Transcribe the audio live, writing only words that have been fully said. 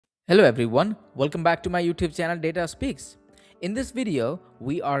Hello everyone, welcome back to my YouTube channel Data Speaks. In this video,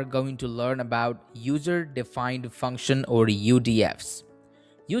 we are going to learn about user-defined function or UDFs.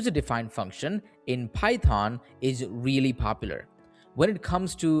 User-defined function in Python is really popular when it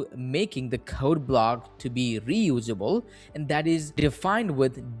comes to making the code block to be reusable, and that is defined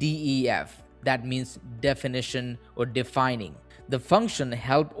with DEF. That means definition or defining. The function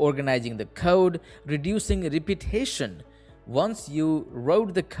help organizing the code, reducing repetition. Once you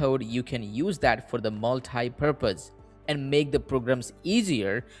wrote the code, you can use that for the multi-purpose and make the programs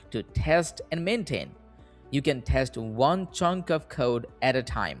easier to test and maintain. You can test one chunk of code at a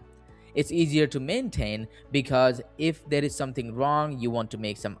time. It's easier to maintain because if there is something wrong, you want to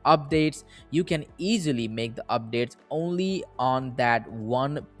make some updates, you can easily make the updates only on that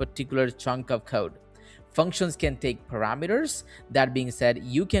one particular chunk of code. Functions can take parameters. That being said,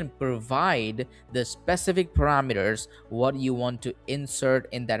 you can provide the specific parameters what you want to insert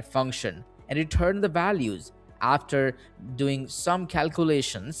in that function and return the values. After doing some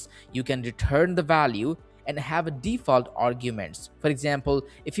calculations, you can return the value and have a default arguments. For example,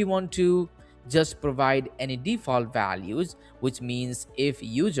 if you want to just provide any default values, which means if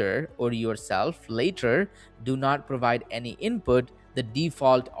user or yourself later do not provide any input, the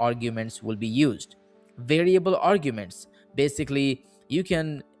default arguments will be used. Variable arguments, basically you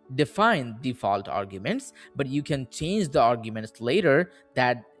can define default arguments, but you can change the arguments later,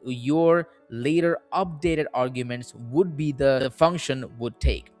 that your later updated arguments would be the function would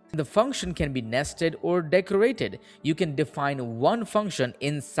take. The function can be nested or decorated. You can define one function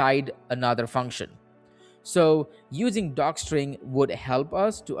inside another function. So using docstring would help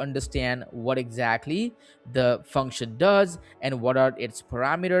us to understand what exactly the function does and what are its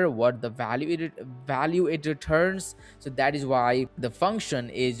parameter, what the value it returns. So that is why the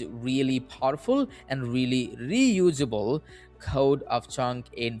function is really powerful and really reusable code of chunk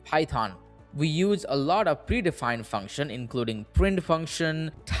in Python. We use a lot of predefined function, including print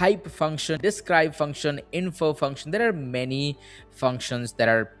function, type function, describe function, info function. There are many functions that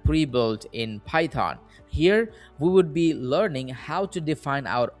are pre-built in Python. Here, we would be learning how to define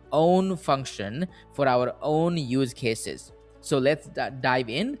our own function for our own use cases. So let's dive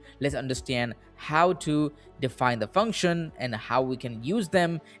in. Let's understand how to define the function and how we can use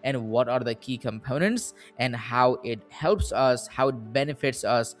them and what are the key components and how it helps us, how it benefits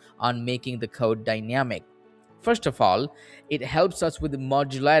us on making the code dynamic. First of all, it helps us with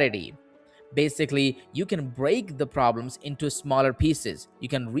modularity. Basically, you can break the problems into smaller pieces. You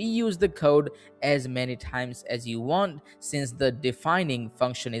can reuse the code as many times as you want, since the defining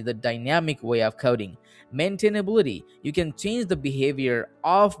function is the dynamic way of coding. Maintainability, you can change the behavior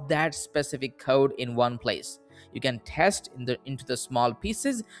of that specific code in one place. You can test into the small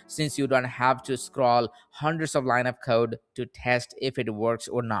pieces, since you don't have to scroll hundreds of lines of code to test if it works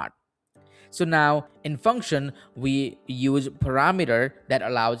or not. So now in function, we use parameter that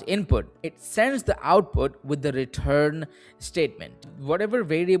allows input. It sends the output with the return statement. Whatever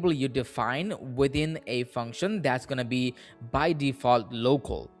variable you define within a function, that's going to be by default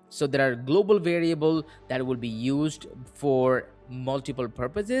local. So there are global variable that will be used for multiple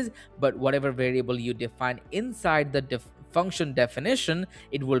purposes, but whatever variable you define inside the function definition,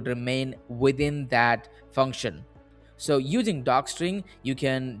 it will remain within that function. So using docstring, you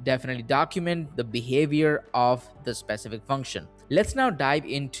can definitely document the behavior of the specific function. Let's now dive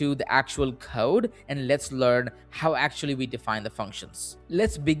into the actual code and let's learn how actually we define the functions.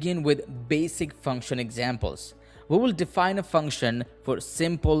 Let's begin with basic function examples. We will define a function for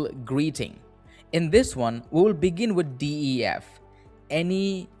simple greeting. In this one, we will begin with DEF.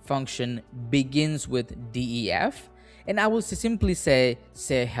 Any function begins with DEF, and I will simply say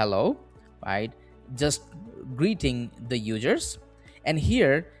hello, right? Just greeting the users, and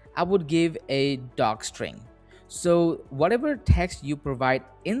here I would give a docstring. So whatever text you provide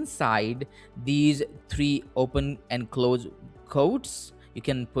inside these three open and close quotes, you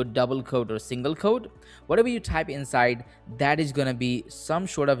can put double quote or single quote, whatever you type inside, that is going to be some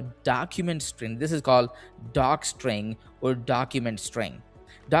sort of document string. This is called docstring or document string.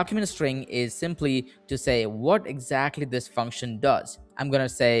 Document string is simply to say what exactly this function does. I'm going to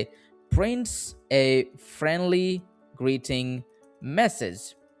say prints a friendly greeting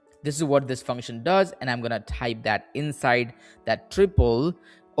message. This is what this function does, and I'm going to type that inside that triple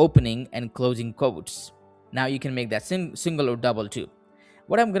opening and closing quotes. Now you can make that single or double too.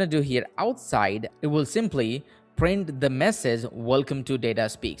 What I'm going to do here outside, it will simply print the message, welcome to Data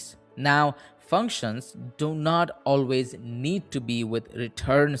Speaks. Now functions do not always need to be with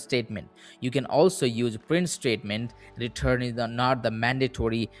return statement. You can also use print statement. Return is not the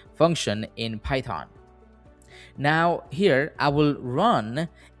mandatory function in Python. Now here I will run,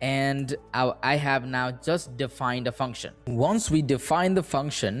 and I have now just defined a function. Once we define the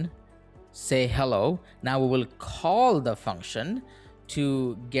function, say hello, now we will call the function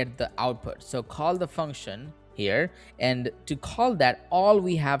to get the output. So call the function here, and to call that, all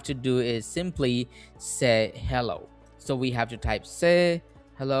we have to do is simply say hello. So we have to type say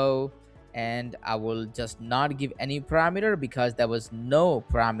hello, and I will just not give any parameter because there was no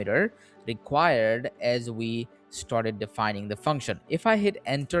parameter required as we started defining the function. If I hit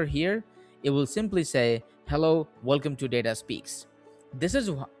enter here, it will simply say hello, welcome to Data Speaks. This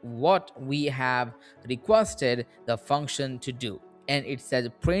is what we have requested the function to do, and it says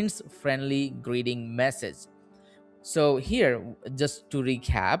prints friendly greeting message. So here, just to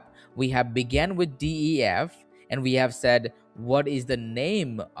recap, we have began with DEF, and we have said what is the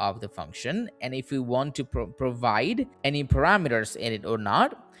name of the function, and if we want to provide any parameters in it or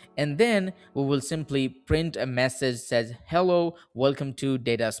not. And then we will simply print a message says hello, welcome to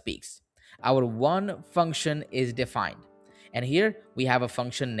Data Speaks. Our one function is defined, and here we have a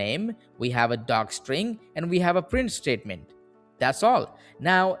function name, we have a docstring, and we have a print statement. That's all.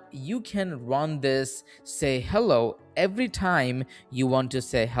 Now you can run this say hello every time you want to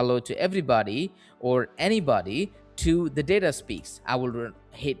say hello to everybody or anybody to the Data Speaks. I will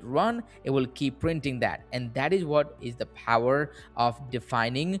hit run, it will keep printing that. And that is what is the power of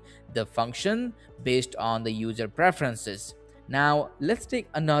defining the function based on the user preferences. Now let's take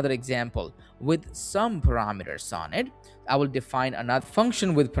another example with some parameters on it. I will define another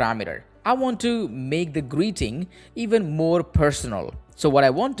function with parameter. I want to make the greeting even more personal. So what I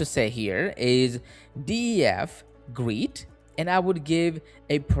want to say here is DEF greet, and I would give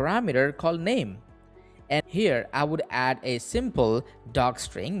a parameter called name. And here I would add a simple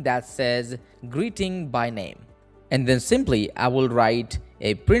docstring that says greeting by name. And then simply I will write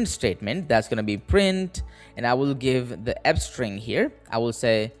a print statement that's going to be print, and I will give the F string here. I will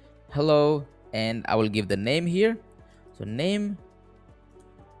say hello, and I will give the name here. So name,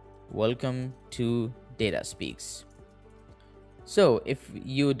 welcome to Data Speaks. So if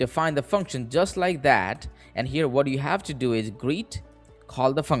you define the function just like that, and here what you have to do is greet,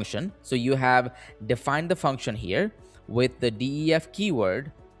 call the function. So you have defined the function here with the DEF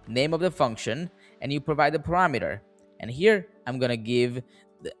keyword, name of the function, and you provide the parameter. And here I'm gonna give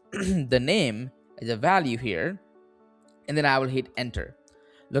the name as a value here, and then I will hit enter.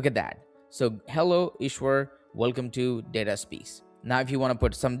 Look at that. So hello Ishwar, welcome to Data Speaks. Now if you want to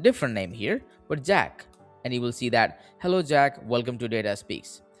put some different name here, put Jack, and you will see that hello Jack, welcome to Data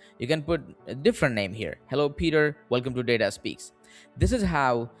Speaks. You can put a different name here, hello Peter, welcome to Data Speaks. This is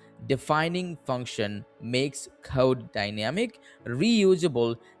how defining function makes code dynamic,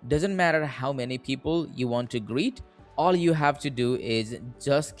 reusable. Doesn't matter how many people you want to greet, all you have to do is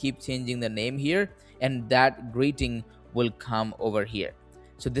just keep changing the name here, and that greeting will come over here.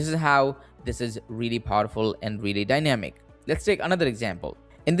 So this is how this is really powerful and really dynamic. Let's take another example.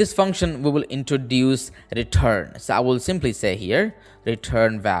 In this function, we will introduce return. So I will simply say here,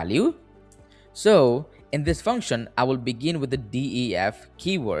 return value. So in this function, I will begin with the DEF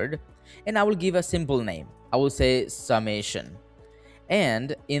keyword, and I will give a simple name. I will say summation.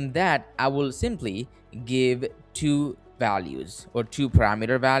 And in that, I will simply give two values or two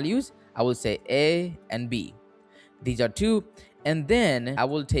parameter values. I will say A and B. These are two. And then I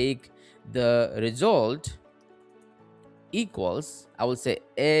will take the result equals, I will say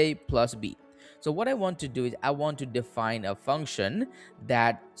A plus B. So what I want to do is I want to define a function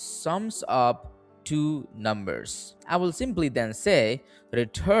that sums up two numbers. I will simply then say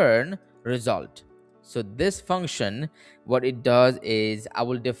return result. So this function, what it does is I'll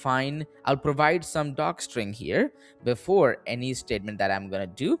provide some docstring here before any statement that I'm going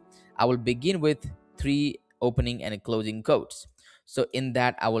to do. I will begin with 3 opening and closing quotes. So in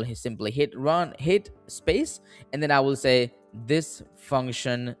that, I will simply hit space, and then I will say this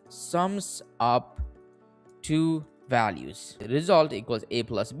function sums up two values. The result equals A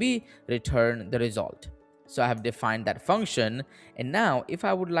plus B, return the result. So I have defined that function, and now if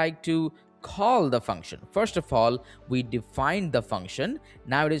I would like to call the function, first of all, we defined the function.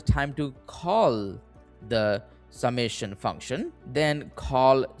 Now it is time to call the summation function. Then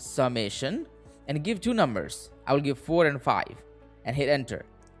call summation and give two numbers. I will give 4 and 5 and hit enter.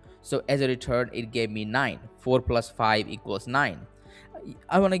 So as a return, it gave me 9. 4 plus 5 equals 9.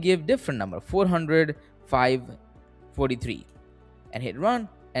 I want to give different number, 400, 543, and hit run,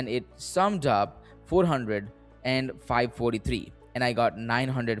 and it summed up 400 and 543, and I got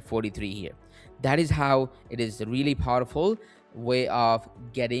 943 here. That is how it is a really powerful way of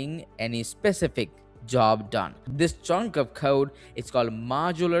getting any specific job done. This chunk of code is called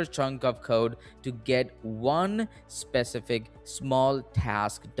modular chunk of code to get one specific small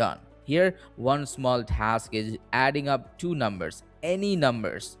task done. Here, one small task is adding up two numbers, any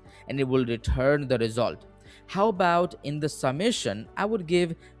numbers, and it will return the result. How about in the summation, I would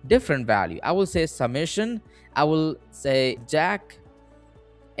give different value. I will say summation, I will say Jack,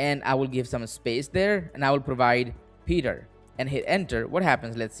 and I will give some space there, and I will provide Peter and hit enter. What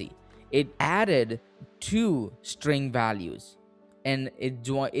happens? Let's see. It added two string values, and it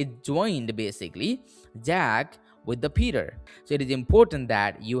joined basically Jack with the Peter. So it is important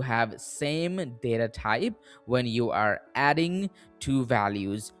that you have same data type when you are adding two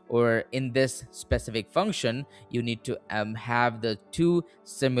values, or in this specific function you need to have the two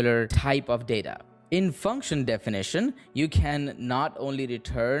similar type of data. In function definition, you can not only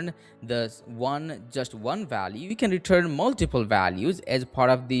return just one value, you can return multiple values as part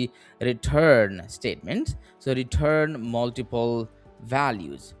of the return statement. So return multiple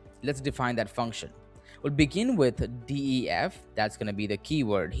values. Let's define that function. We'll begin with DEF, that's going to be the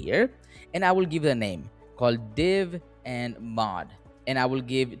keyword here, and I will give a name called div and mod, and I will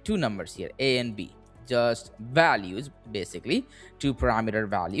give two numbers here, A and B, just values, basically two parameter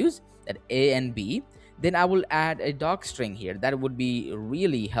values, that A and B. Then I will add a docstring here. That would be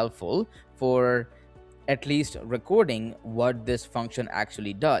really helpful for at least recording what this function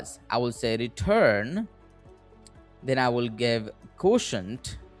actually does. I will say return, then I will give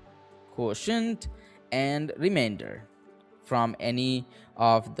quotient and remainder from any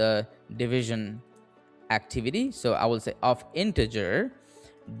of the division activity. So I will say of integer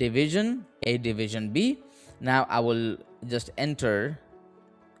division A division B. Now I will just enter,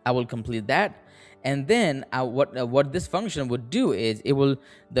 I will complete that, and then what this function would do is it will,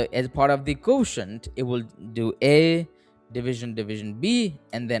 as part of the quotient, it will do A division B,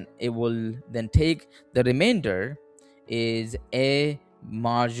 and then it will then take the remainder is A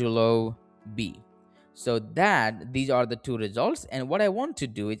modulo B. So that these are the two results, and what I want to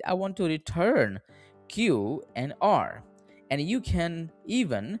do is I want to return Q and R, and you can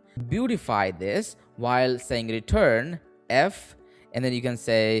even beautify this while saying return F, and then you can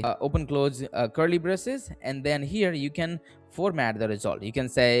say open close curly braces, and then here you can format the result. You can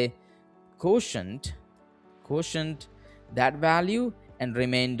say quotient that value and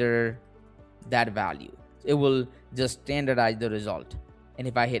remainder that value. It will just standardize the result. And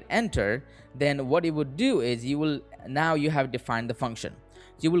if I hit enter, then what it would do is now you have defined the function.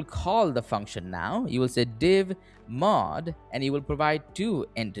 You will call the function now. You will say div mod, and you will provide two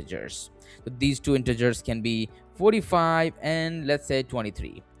integers. So these two integers can be 45 and let's say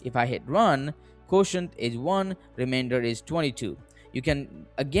 23. If I hit run, quotient is 1, remainder is 22. You can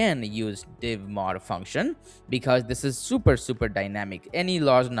again use div mod function because this is super dynamic. Any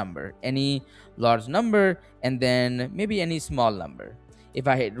large number, and then maybe any small number. If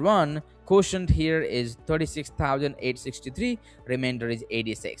I hit run, quotient here is 36,863, remainder is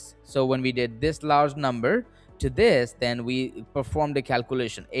 86. So when we did this large number to this, then we performed the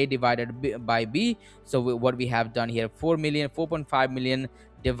calculation, A divided by B. So what we have done here, 4.5 million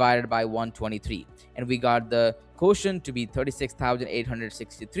divided by 123, and we got the quotient to be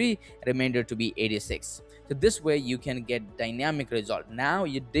 36,863, remainder to be 86. So this way you can get dynamic result. Now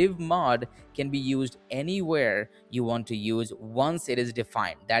your div mod can be used anywhere you want to use once it is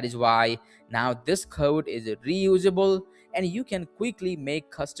defined. That is why now this code is reusable, and you can quickly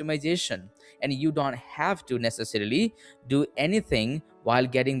make customization, and you don't have to necessarily do anything while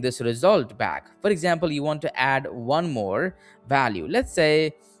getting this result back. For example, you want to add one more value. Let's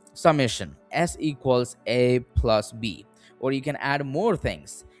say summation S equals A plus B, or you can add more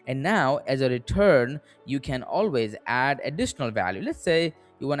things. And now as a return, you can always add additional value. Let's say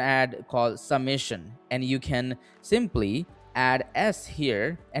you want to add called summation, and you can simply add S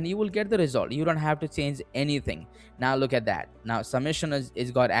here, and you will get the result. You don't have to change anything. Now look at that. Now summation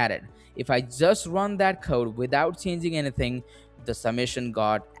is got added. If I just run that code without changing anything, the summation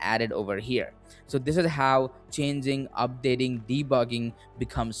got added over here. So this is how changing, updating, debugging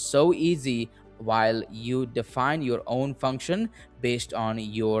becomes so easy while you define your own function based on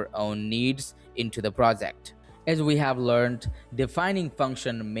your own needs into the project. As we have learned, defining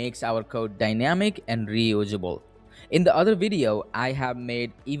function makes our code dynamic and reusable. In the other video, I have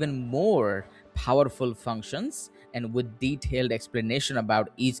made even more powerful functions and with detailed explanation about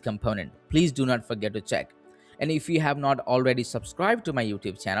each component. Please do not forget to check. And if you have not already subscribed to my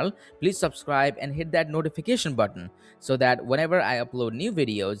YouTube channel, please subscribe and hit that notification button so that whenever I upload new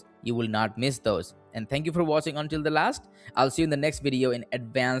videos, you will not miss those. And thank you for watching until the last. I'll see you in the next video in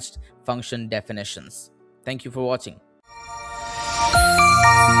advanced function definitions. Thank you for watching.